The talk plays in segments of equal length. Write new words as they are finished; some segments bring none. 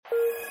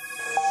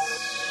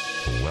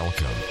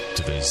Welcome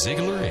to the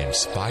Ziglar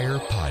Inspire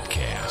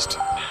Podcast.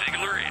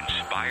 Ziglar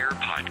Inspire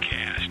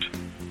Podcast.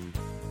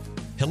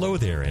 Hello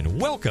there,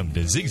 and welcome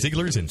to Zig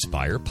Ziglar's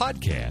Inspire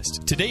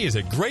Podcast. Today is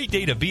a great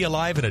day to be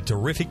alive and a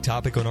terrific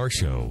topic on our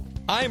show.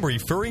 I'm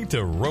referring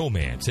to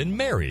romance and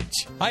marriage.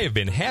 I have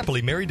been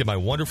happily married to my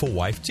wonderful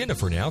wife,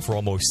 Jennifer, now for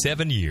almost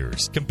 7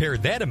 years. Compare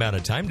that amount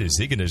of time to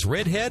Zig and his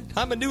redhead,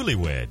 I'm a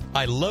newlywed.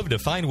 I love to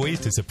find ways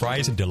to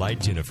surprise and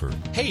delight Jennifer.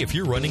 Hey, if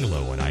you're running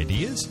low on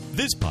ideas,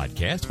 this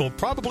podcast will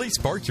probably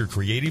spark your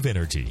creative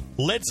energy.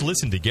 Let's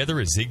listen together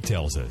as Zig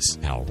tells us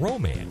how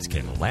romance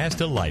can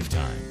last a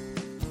lifetime.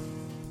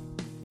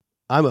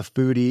 I'm a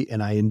foodie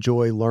and I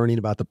enjoy learning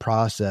about the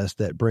process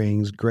that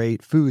brings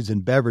great foods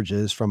and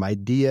beverages from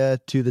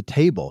idea to the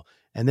table.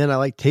 And then I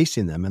like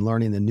tasting them and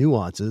learning the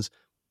nuances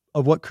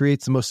of what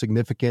creates the most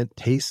significant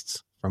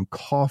tastes, from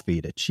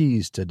coffee to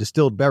cheese to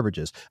distilled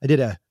beverages. I did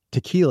a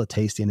tequila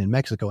tasting in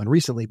Mexico and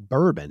recently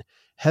bourbon.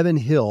 Heaven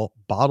Hill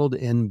Bottled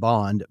in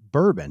Bond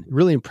bourbon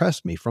really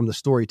impressed me from the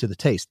story to the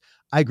taste.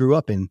 I grew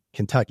up in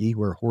Kentucky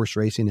where horse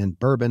racing and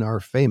bourbon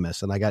are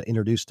famous, and I got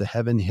introduced to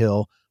Heaven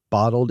Hill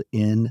Bottled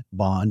in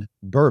Bond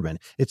bourbon.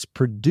 It's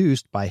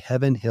produced by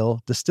Heaven Hill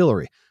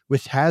Distillery,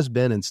 which has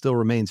been and still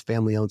remains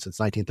family-owned since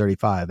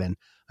 1935. And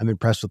I'm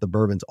impressed with the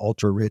bourbon's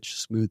ultra-rich,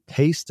 smooth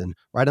taste. And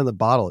right on the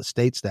bottle, it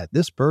states that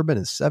this bourbon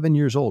is 7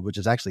 years old, which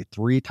is actually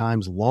 3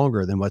 times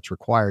longer than what's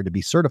required to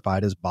be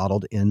certified as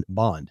Bottled in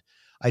Bond.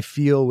 I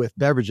feel with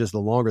beverages, the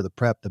longer the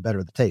prep, the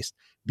better the taste.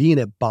 Being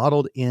a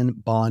Bottled in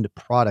Bond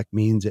product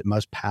means it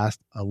must pass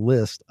a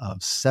list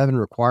of 7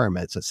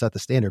 requirements that set the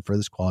standard for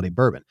this quality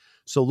bourbon.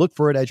 So look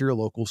for it at your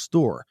local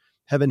store.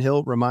 Heaven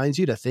Hill reminds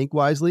you to think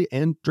wisely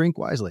and drink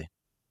wisely.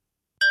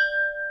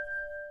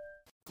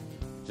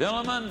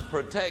 Gentlemen,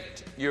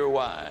 protect your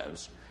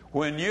wives.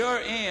 When you're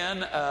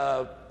in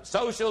a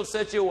social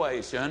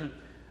situation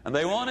and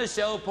they want to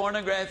show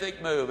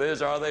pornographic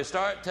movies or they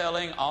start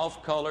telling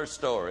off-color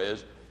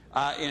stories,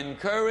 I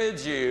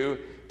encourage you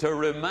to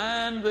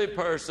remind the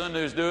person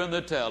who's doing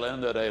the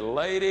telling that a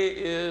lady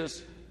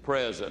is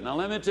present. Now,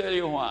 let me tell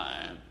you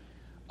why.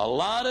 A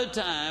lot of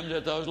times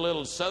at those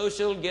little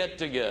social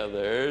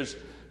get-togethers,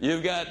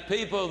 you've got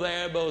people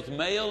there, both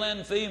male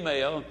and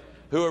female,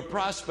 who are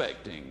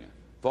prospecting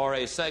for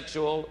a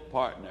sexual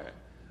partner.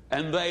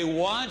 And they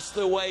watch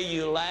the way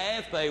you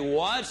laugh, they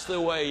watch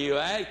the way you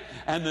act,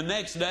 and the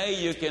next day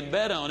you can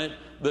bet on it,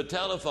 the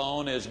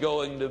telephone is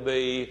going to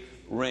be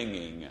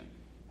ringing.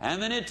 How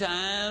many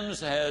times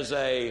has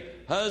a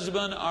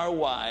husband or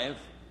wife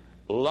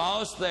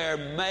lost their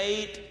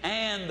mate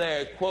and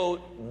their,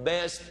 quote,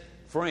 best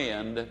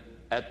friend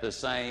at the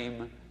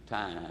same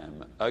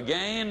time?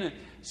 Again,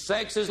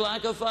 sex is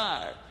like a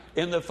fire.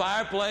 In the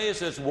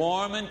fireplace, it's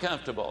warm and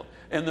comfortable.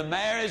 In the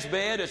marriage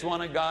bed, it's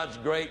one of God's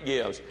great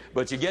gifts.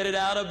 But you get it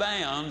out of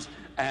bounds,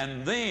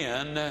 and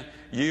then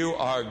you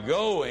are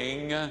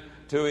going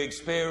to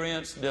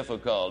experience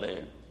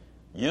difficulty.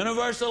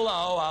 Universal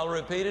law, I'll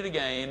repeat it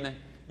again,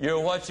 you're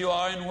what you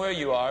are and where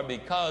you are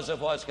because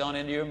of what's gone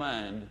into your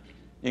mind.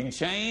 You can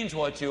change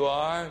what you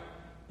are,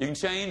 you can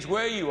change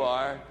where you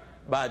are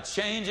by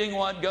changing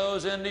what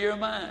goes into your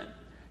mind.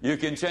 You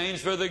can change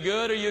for the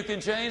good or you can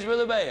change for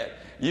the bad.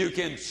 You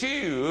can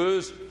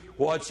choose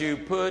what you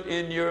put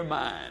in your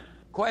mind.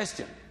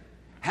 Question: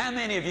 how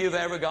many of you have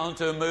ever gone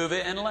to a movie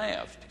and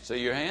laughed? See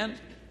your hand?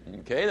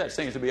 Okay, that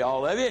seems to be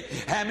all of you.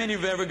 How many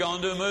of you have ever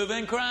gone to a movie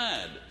and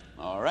cried?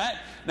 All right.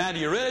 Now, do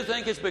you really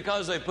think it's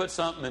because they put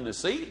something in the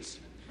seats?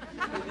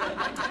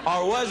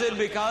 Or was it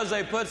because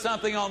they put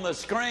something on the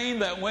screen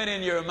that went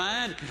in your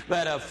mind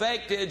that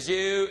affected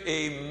you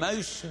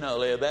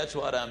emotionally? That's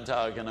what I'm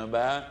talking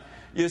about.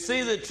 You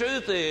see, the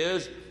truth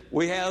is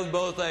we have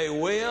both a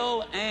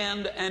will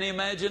and an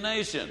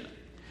imagination.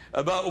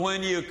 But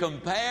when you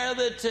compare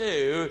the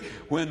two,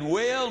 when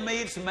will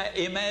meets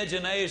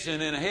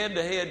imagination in a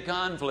head-to-head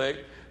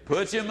conflict,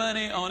 put your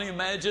money on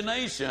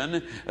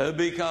imagination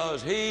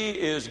because he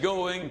is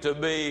going to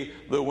be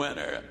the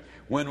winner.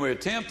 When we're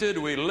tempted,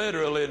 we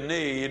literally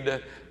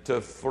need to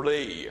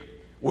flee.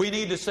 We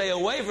need to stay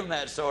away from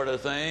that sort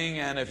of thing,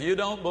 and if you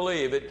don't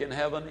believe it can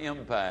have an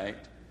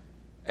impact,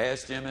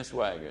 ask Jimmy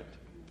Swaggart.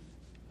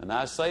 And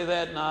I say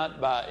that not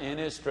by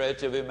any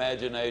stretch of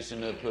imagination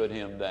to put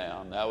him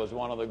down. That was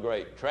one of the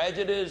great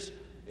tragedies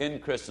in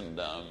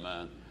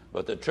Christendom.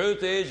 But the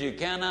truth is you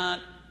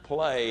cannot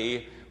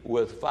play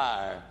with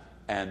fire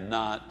and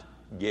not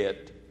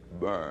get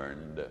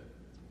burned.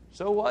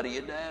 So what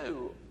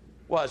do?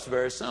 Well, it's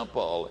very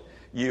simple.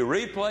 You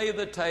replay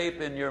the tape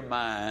in your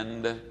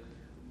mind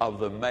of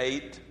the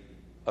mate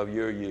of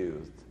your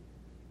youth.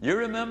 You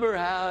remember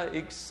how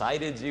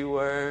excited you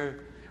were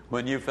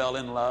when you fell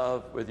in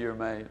love with your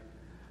mate?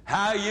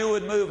 how you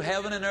would move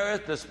heaven and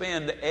earth to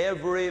spend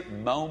every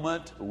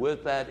moment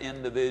with that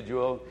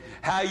individual,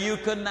 how you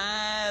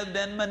connived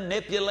and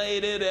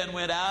manipulated and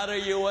went out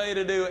of your way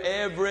to do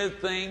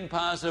everything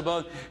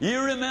possible.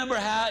 You remember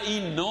how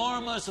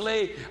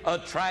enormously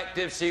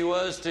attractive she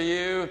was to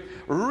you?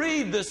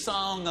 Read the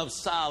Song of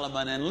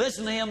Solomon and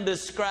listen to him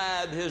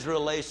describe his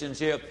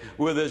relationship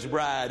with his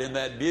bride in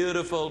that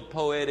beautiful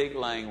poetic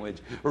language.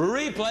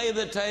 Replay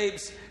the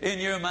tapes in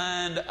your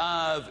mind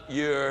of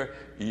your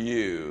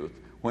youth.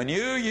 When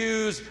you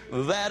use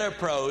that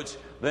approach,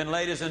 then,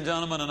 ladies and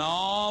gentlemen, an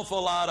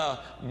awful lot of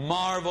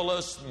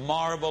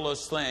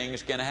marvelous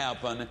things can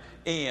happen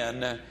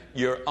in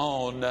your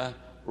own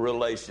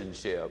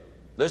relationship.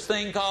 This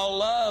thing called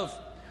love,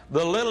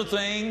 the little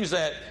things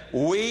that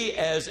we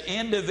as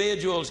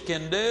individuals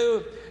can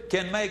do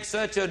can make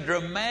such a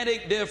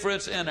dramatic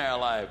difference in our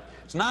life.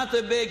 It's not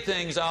the big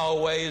things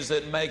always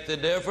that make the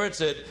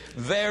difference. It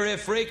very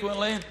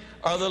frequently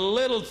are the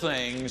little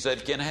things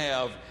that can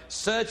have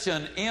such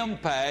an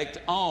impact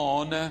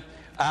on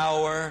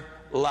our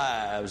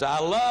lives. I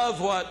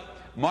love what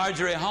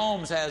Marjorie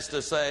Holmes has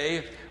to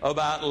say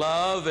about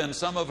love in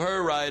some of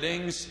her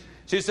writings.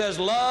 She says,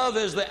 love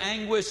is the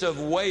anguish of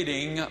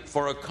waiting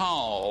for a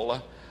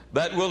call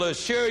that will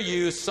assure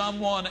you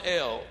someone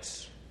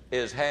else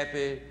is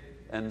happy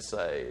and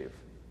safe.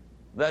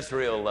 That's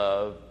real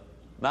love,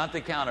 not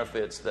the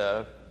counterfeit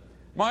stuff.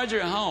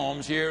 Marjorie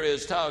Holmes here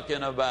is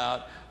talking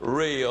about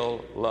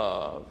real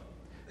love.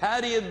 How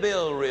do you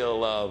build real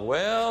love?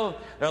 Well,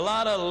 there are a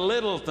lot of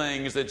little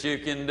things that you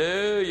can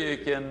do. You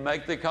can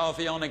make the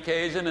coffee on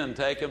occasion and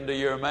take them to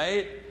your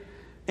mate.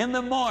 In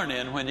the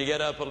morning, when you get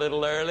up a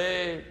little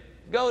early,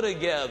 go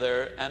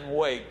together and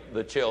wake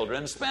the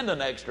children. Spend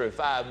an extra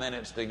 5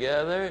 minutes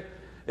together.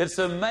 It's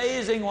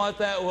amazing what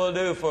that will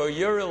do for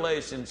your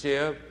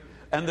relationship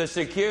and the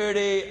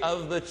security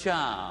of the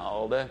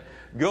child.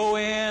 Go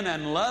in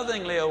and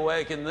lovingly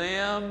awaken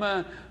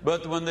them,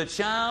 but when the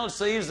child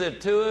sees the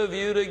two of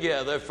you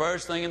together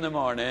first thing in the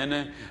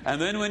morning,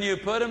 and then when you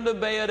put them to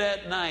bed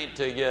at night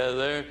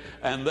together,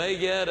 and they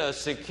get a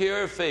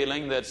secure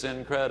feeling that's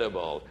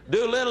incredible.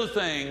 Do little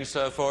things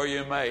for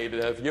your mate.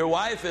 If your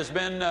wife has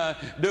been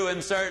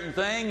doing certain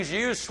things,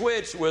 you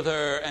switch with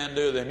her and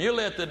do them. You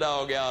let the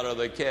dog out or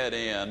the cat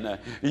in.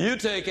 You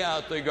take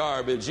out the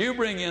garbage. You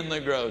bring in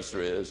the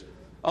groceries.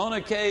 On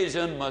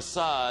occasion,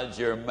 massage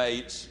your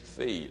mate's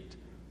feet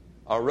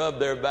or rub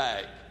their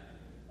back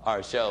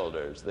or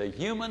shoulders. The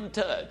human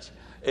touch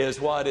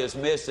is what is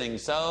missing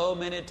so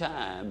many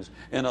times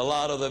in a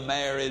lot of the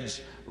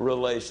marriage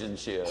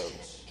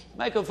relationships.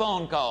 Make a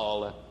phone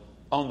call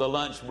on the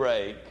lunch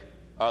break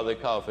or the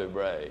coffee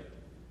break.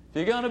 If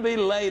you're going to be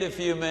late a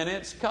few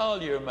minutes,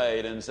 call your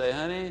mate and say,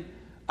 honey,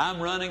 I'm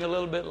running a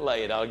little bit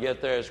late. I'll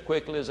get there as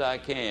quickly as I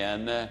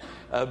can,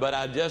 but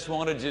I just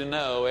wanted you to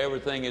know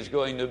everything is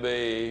going to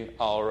be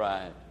all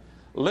right.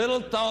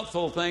 Little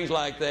thoughtful things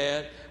like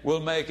that will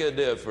make a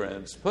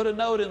difference. Put a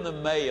note in the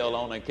mail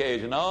on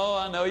occasion. Oh,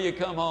 I know you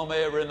come home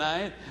every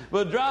night,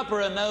 but drop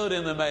her a note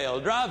in the mail.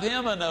 Drop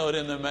him a note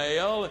in the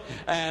mail,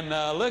 and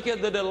look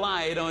at the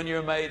delight on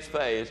your mate's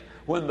face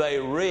when they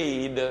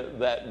read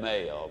that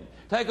mail.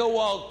 Take a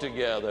walk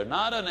together,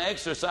 not an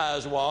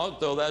exercise walk,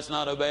 though that's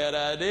not a bad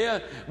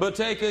idea, but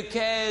take a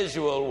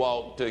casual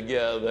walk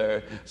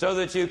together so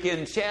that you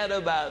can chat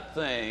about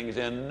things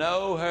in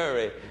no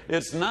hurry.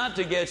 It's not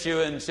to get you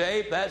in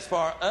shape, that's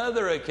for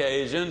other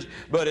occasions,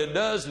 but it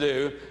does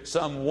do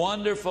some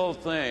wonderful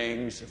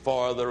things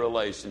for the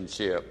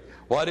relationship.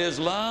 What is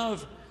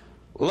love?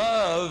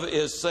 Love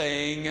is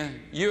saying,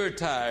 you're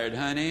tired,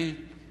 honey.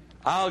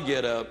 I'll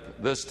get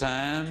up this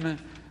time.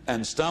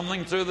 And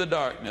stumbling through the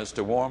darkness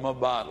to warm a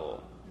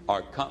bottle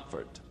or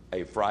comfort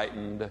a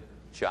frightened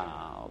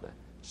child.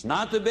 It's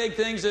not the big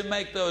things that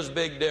make those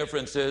big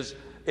differences.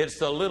 It's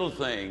the little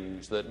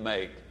things that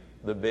make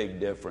the big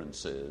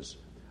differences.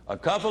 A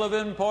couple of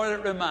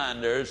important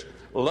reminders.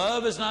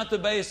 Love is not the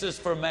basis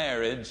for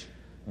marriage.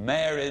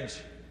 Marriage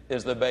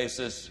is the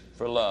basis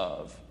for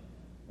love.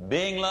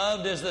 Being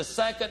loved is the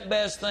second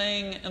best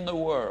thing in the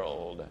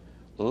world.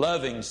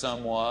 Loving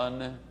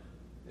someone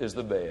is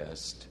the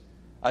best.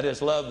 I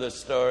just love this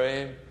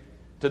story.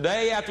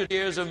 Today, after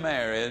years of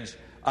marriage,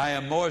 I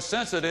am more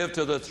sensitive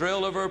to the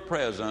thrill of her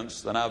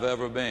presence than I've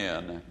ever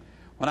been.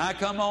 When I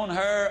come on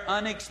her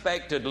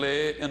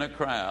unexpectedly in a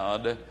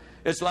crowd,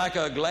 it's like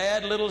a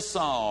glad little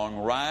song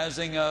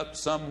rising up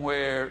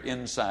somewhere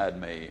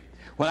inside me.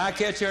 When I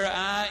catch her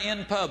eye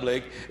in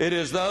public, it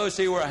is though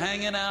she were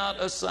hanging out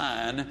a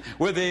sign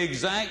with the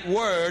exact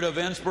word of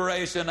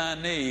inspiration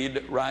I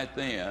need right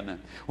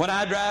then. When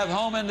I drive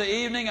home in the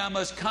evening, I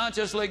must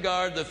consciously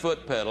guard the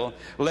foot pedal,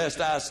 lest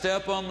I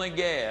step on the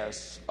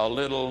gas a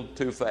little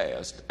too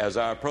fast as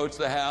I approach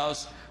the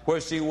house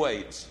where she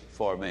waits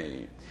for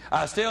me.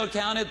 I still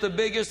count it the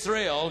biggest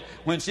thrill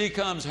when she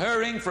comes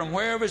hurrying from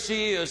wherever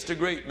she is to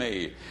greet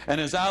me.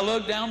 And as I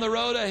look down the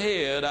road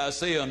ahead, I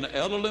see an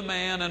elderly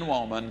man and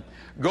woman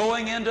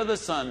going into the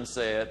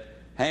sunset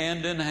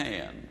hand in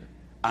hand.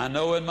 I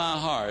know in my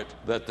heart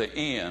that the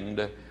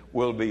end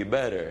will be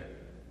better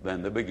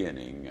than the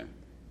beginning.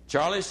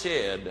 Charlie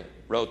Shedd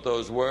wrote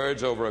those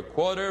words over a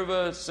quarter of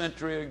a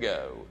century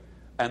ago,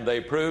 and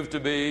they proved to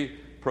be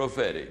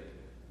prophetic.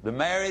 The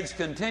marriage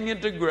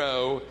continued to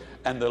grow,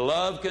 and the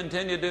love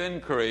continued to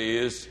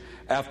increase.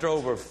 After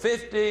over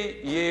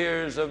 50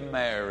 years of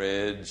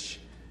marriage,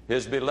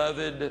 his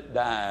beloved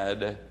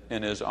died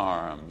in his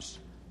arms,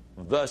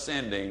 thus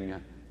ending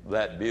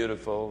that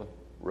beautiful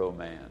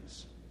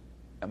romance.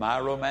 Am I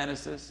a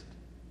romanticist?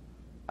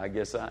 I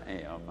guess I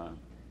am.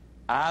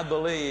 I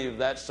believe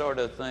that sort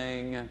of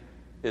thing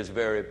is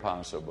very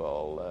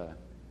possible.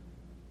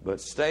 But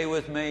stay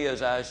with me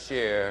as I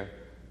share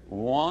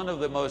one of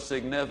the most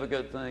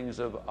significant things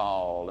of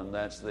all, and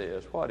that's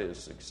this. What is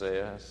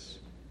success?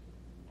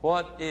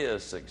 What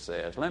is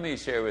success? Let me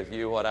share with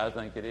you what I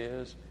think it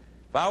is.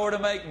 If I were to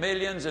make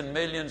millions and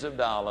millions of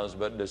dollars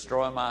but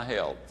destroy my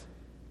health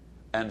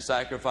and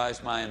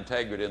sacrifice my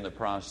integrity in the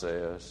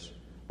process,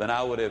 then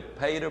I would have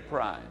paid a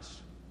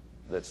price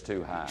that's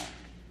too high.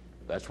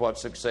 That's what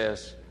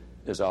success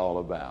is all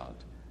about.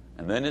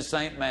 And then as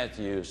St.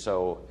 Matthew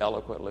so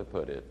eloquently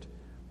put it,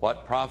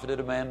 what profited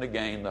a man to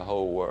gain the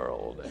whole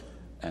world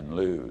and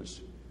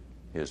lose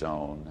his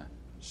own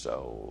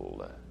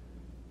soul?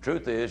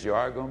 Truth is, you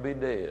are going to be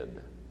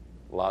dead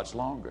lots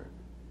longer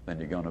than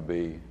you're going to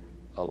be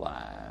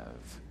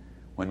alive.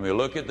 When we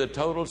look at the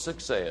total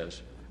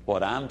success,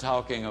 what I'm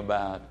talking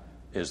about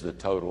is the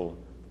total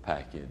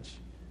package.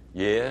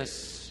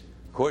 Yes,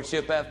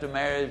 courtship after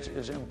marriage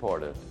is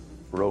important.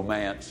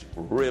 Romance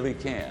really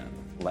can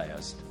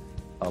last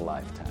a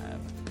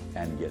lifetime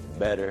and get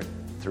better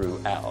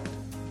throughout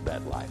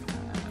that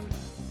lifetime.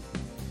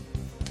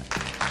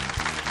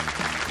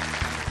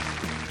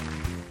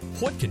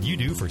 What can you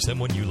do for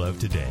someone you love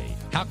today?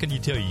 How can you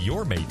tell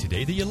your mate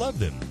today that you love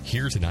them?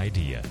 Here's an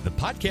idea. The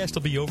podcast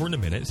will be over in a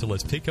minute, so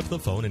let's pick up the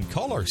phone and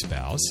call our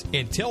spouse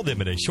and tell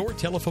them in a short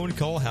telephone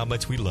call how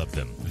much we love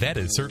them. That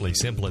is certainly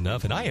simple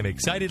enough, and I am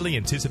excitedly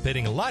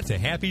anticipating lots of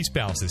happy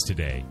spouses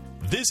today.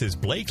 This is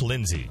Blake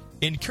Lindsay,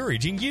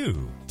 encouraging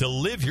you to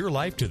live your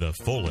life to the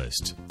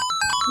fullest.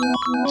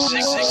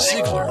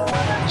 Ziglar.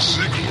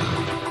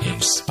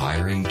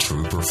 Inspiring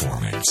true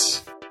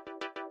performance.